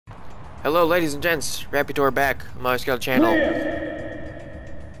Hello, ladies and gents. Rapitor back on my Scale channel.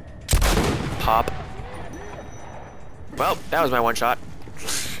 Pop. Well, that was my one shot.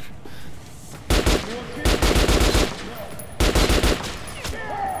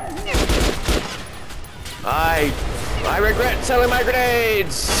 I regret selling my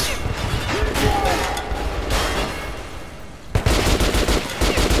grenades.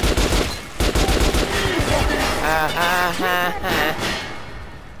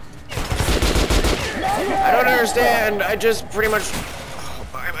 I don't understand. I just pretty much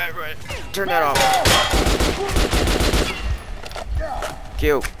turn that off.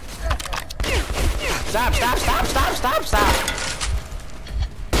 Q. Stop! Stop! Stop! Stop! Stop! Stop!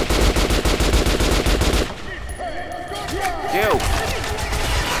 Q.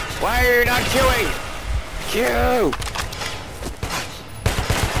 Why are you not queuing? Q.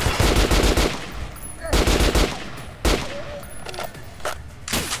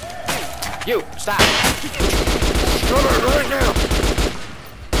 You, stop! Stop it right now!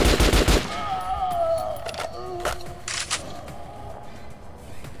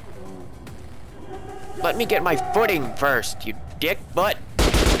 Let me get my footing first, you dick butt!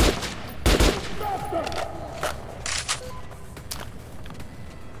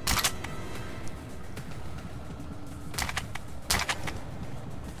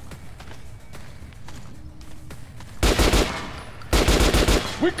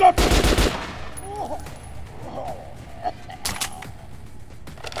 We got.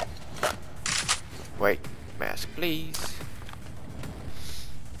 Wait, mask, please.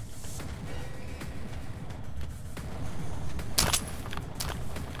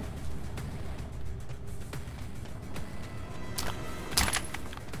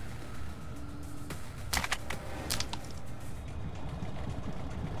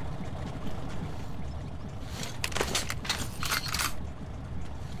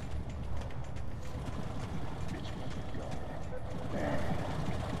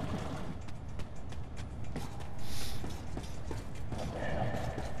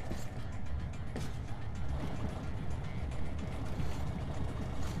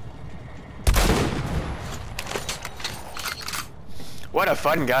 What a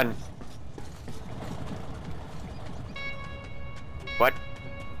fun gun. What?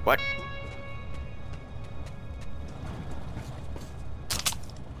 What?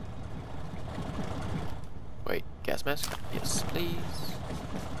 Wait, gas mask? Yes, please.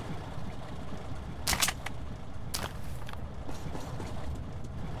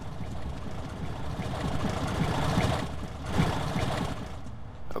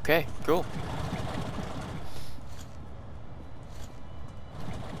 Okay, cool.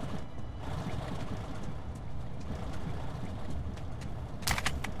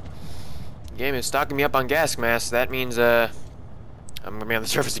 Game is stocking me up on gas masks. That means I'm gonna be on the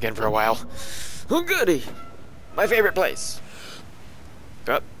surface again for a while. Oh goody! My favorite place.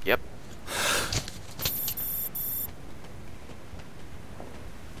 Oh, yep.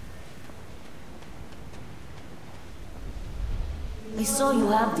 I saw you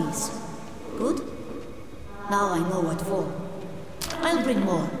have these. Good? Now I know what for. I'll bring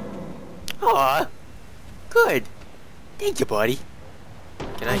more. Aw, good. Thank you, buddy.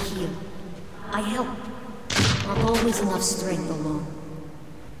 Can I I? heal. I help. Not always enough strength alone.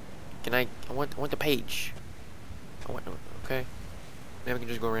 Can I want the page. Okay. Maybe we can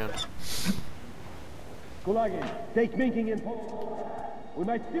just go around. Kulagin, take Minking in post. We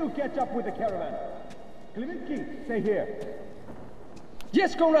might still catch up with the caravan. Klivinsky, stay here.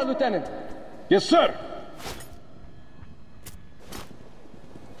 Yes, Comrade Lieutenant. Yes, sir.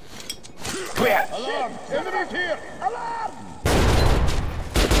 Clear. Alarm! Enemies here! Alarm!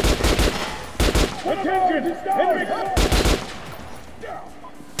 Attention! Enemy!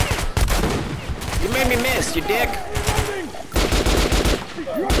 You made me miss, you dick.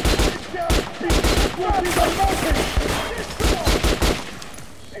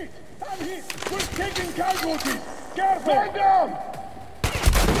 We're taking casualties! Careful! Stand down!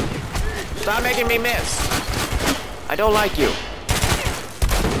 Stop making me miss. I don't like you.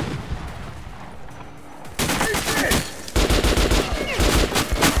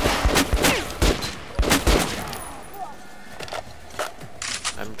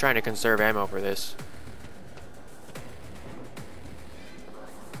 I'm trying to conserve ammo for this.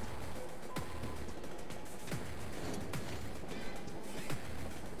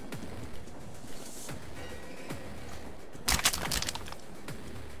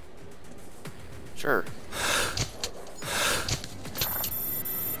 Sure.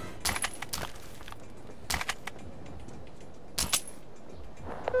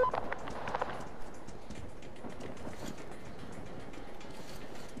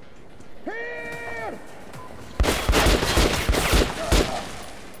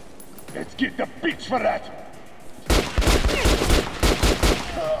 bitch for that!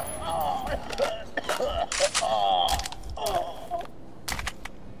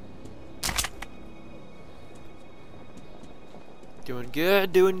 Doing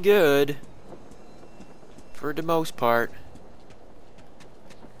good, doing good. For the most part.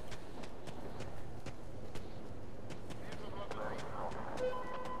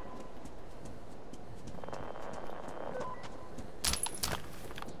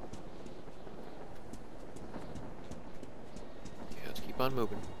 Let's keep on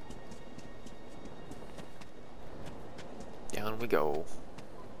moving. Down we go.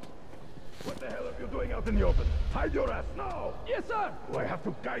 What the hell are you doing out in the open? Hide your ass now! Yes, sir! Do I have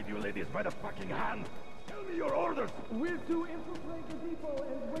to guide you ladies by the fucking hand? Tell me your orders! We're to infiltrate the depot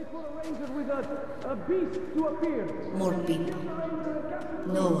and wait for a ranger with a beast to appear. More people.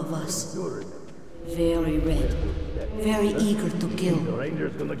 No of us. Very red. Very eager to The kill.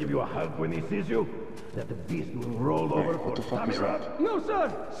 ranger's gonna give you a hug when he sees you? That the beast will roll over for tummy rub? No,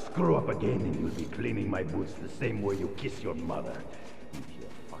 sir! Screw up again and you'll be cleaning my boots the same way you kiss your mother. With your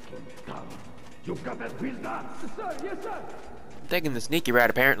fucking tongue. You got that pizza? Sir, yes, sir! I'm taking the sneaky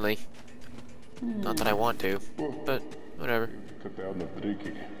route apparently. Not that I want to, but whatever.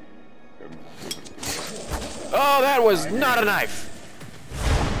 Oh, that was not a knife!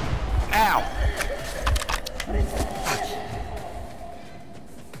 Ow!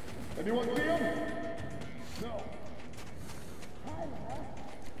 Anyone see him? No.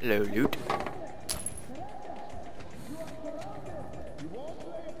 Hello, loot. He won't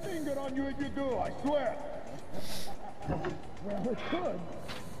lay a finger on you if you do, I swear. Well, it could.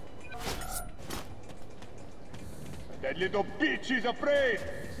 That little bitch is afraid.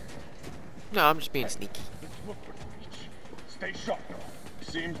 No, I'm just being sneaky. Let's look for the bitch. Stay sharp,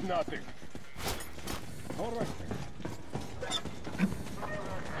 though. Seems nothing. All right.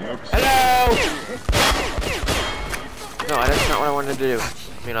 Hello! No, that's not what I wanted to do.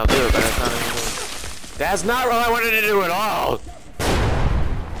 I mean, I'll do it, but that's not what I wanted to do. That's not what I wanted to do at all!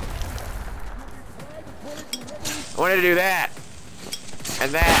 I wanted to do that.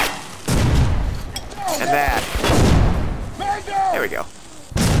 And that. And that. There we go.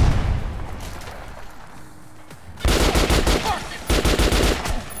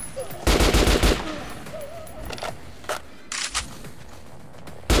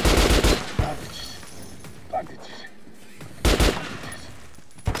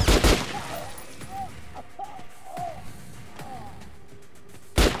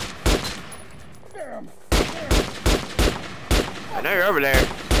 I know you're over there.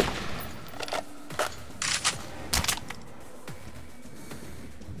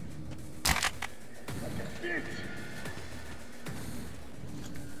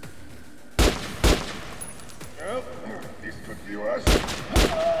 Well, this could be worse.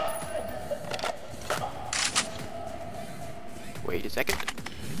 Wait a second.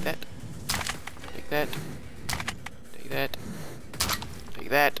 Take that. Take that. Take that. Take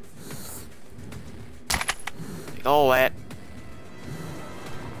that. Take all that.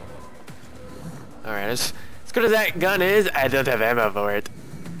 Alright, as good as that gun is, I don't have ammo for it.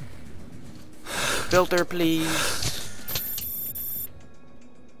 Filter, please.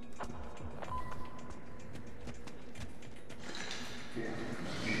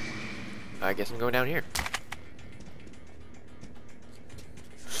 I guess I'm going down here.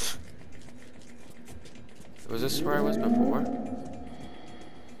 Was this where I was before?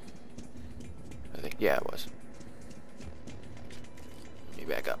 I think, yeah, it was. Let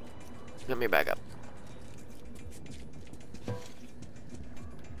me back up. Let me back up.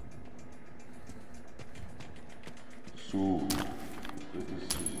 So,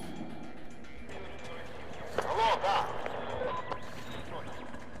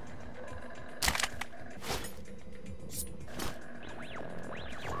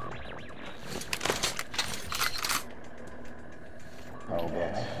 how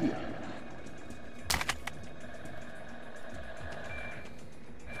about here?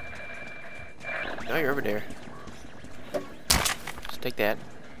 No, you're over there. Just take that.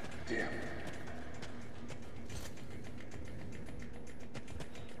 Damn.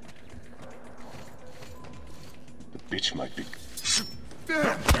 The bitch might be.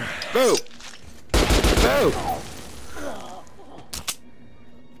 Boo! Boo!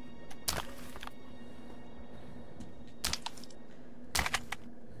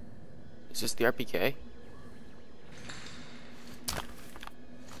 Is this the RPK?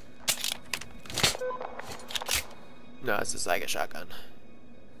 No, it's just like a shotgun.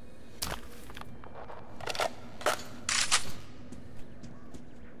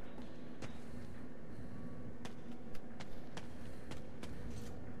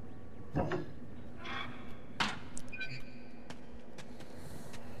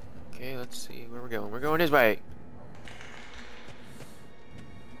 going his way.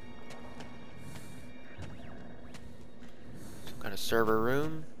 Some kind of server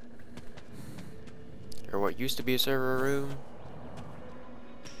room. Or what used to be a server room.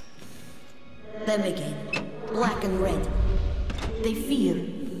 Them again. Black and red. They fear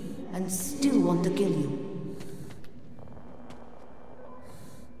and still want to kill you.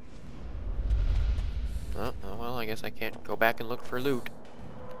 Oh, well, I guess I can't go back and look for loot.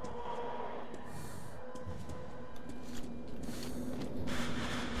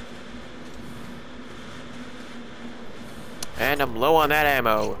 And I'm low on that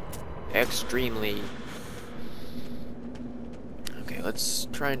ammo. Extremely. Okay, let's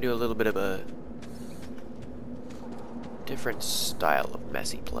try and do a little bit of a different style of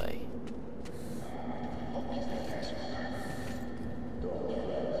messy play.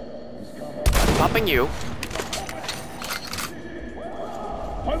 Popping you.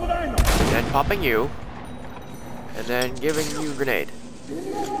 Then popping you. And then giving you a grenade.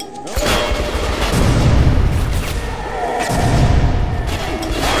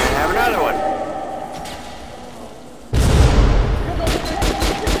 And have another one.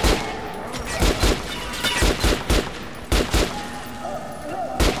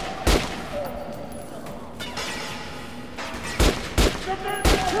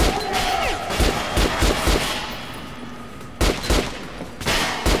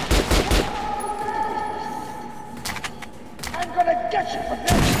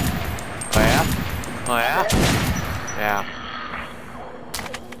 Oh yeah? Yeah.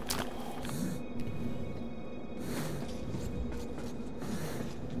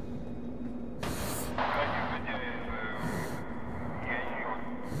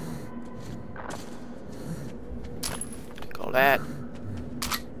 Take all that.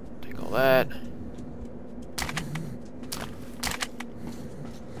 Take all that.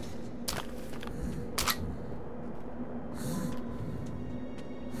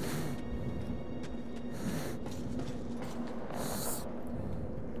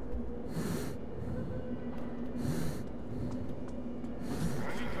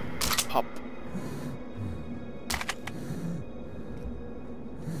 Pop.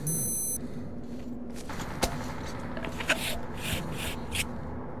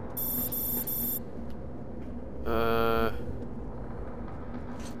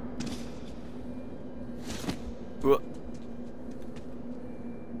 Whoa.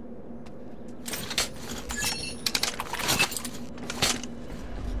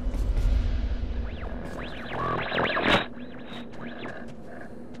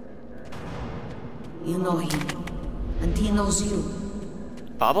 You know him, and he knows you.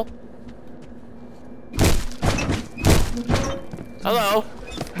 Bobble? Hello.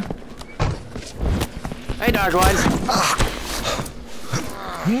 Hey, Dark One.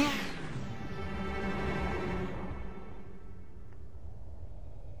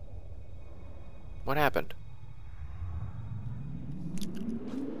 What happened?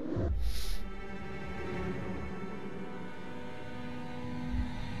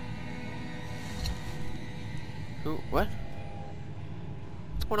 Who? What?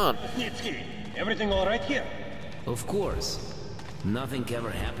 What's going on? Nitsky, everything all right here? Of course. Nothing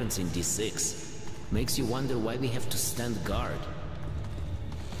ever happens in D6. Makes you wonder why we have to stand guard.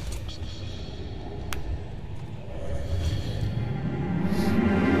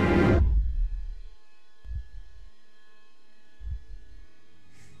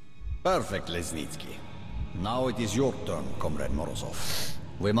 Perfect, Lesnitsky. Now it is your turn, Comrade Morozov.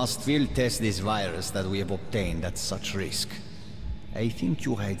 We must field test this virus that we have obtained at such risk. I think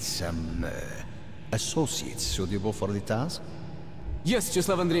you had some associates suitable for the task? Yes,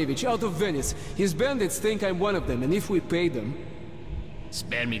 Cheslav Andreevich, out of Venice. His bandits think I'm one of them, and if we pay them...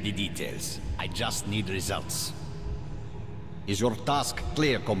 Spare me the details. I just need results. Is your task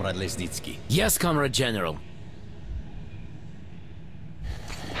clear, Comrade Lesnitsky? Yes, Comrade General.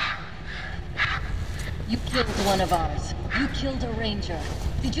 You killed one of ours. You killed a ranger.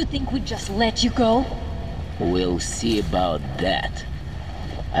 Did you think we'd just let you go? We'll see about that.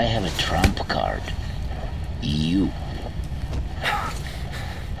 I have a trump card. You.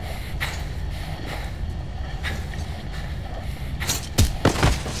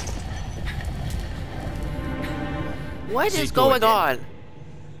 What is Sit going again. on?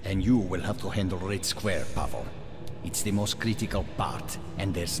 And you will have to handle Red Square, Pavel. It's the most critical part,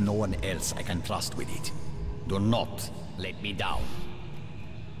 and there's no one else I can trust with it. Do not let me down.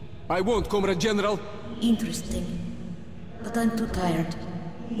 I won't, Comrade General. Interesting. But I'm too tired.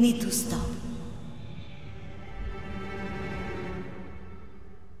 Need to stop.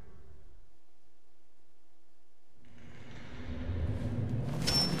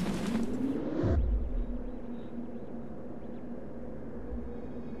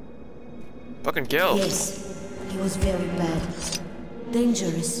 Fucking kill. Yes, he was very bad.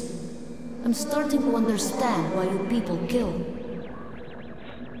 Dangerous. I'm starting to understand why you people kill.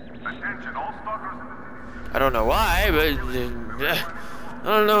 Attention, all stalkers. I don't know why, but I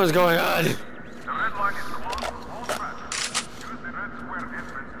don't know what's going on. The red line is closed. All traffic. Use the red square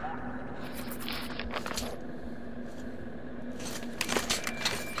entrance only.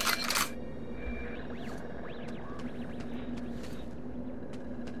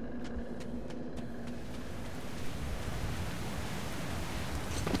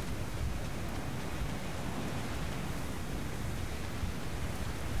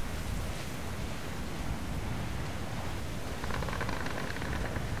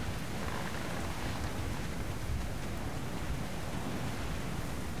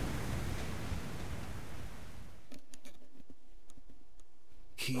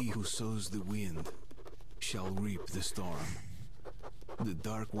 He who sows the wind shall reap the storm. The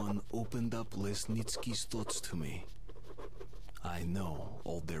Dark One opened up Lesnitsky's thoughts to me. I know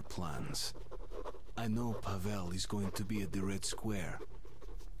all their plans. I know Pavel is going to be at the Red Square,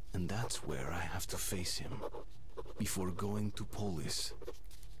 and that's where I have to face him, before going to Polis.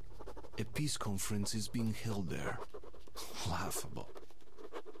 A peace conference is being held there. Laughable.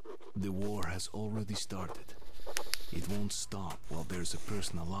 The war has already started. It won't stop while there's a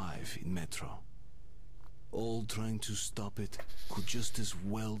person alive in Metro. All trying to stop it could just as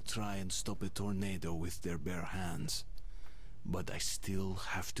well try and stop a tornado with their bare hands. But I still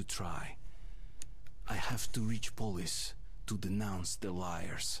have to try. I have to reach Polis to denounce the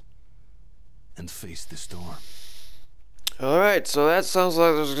liars and face the storm. Alright, so that sounds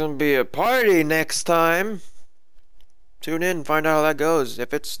like there's gonna be a party next time. Tune in and find out how that goes.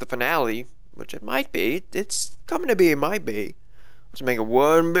 If it's the finale, which it might be. It's coming to be, it might be. Let's make it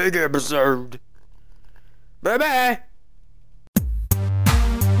one big episode. Bye-bye!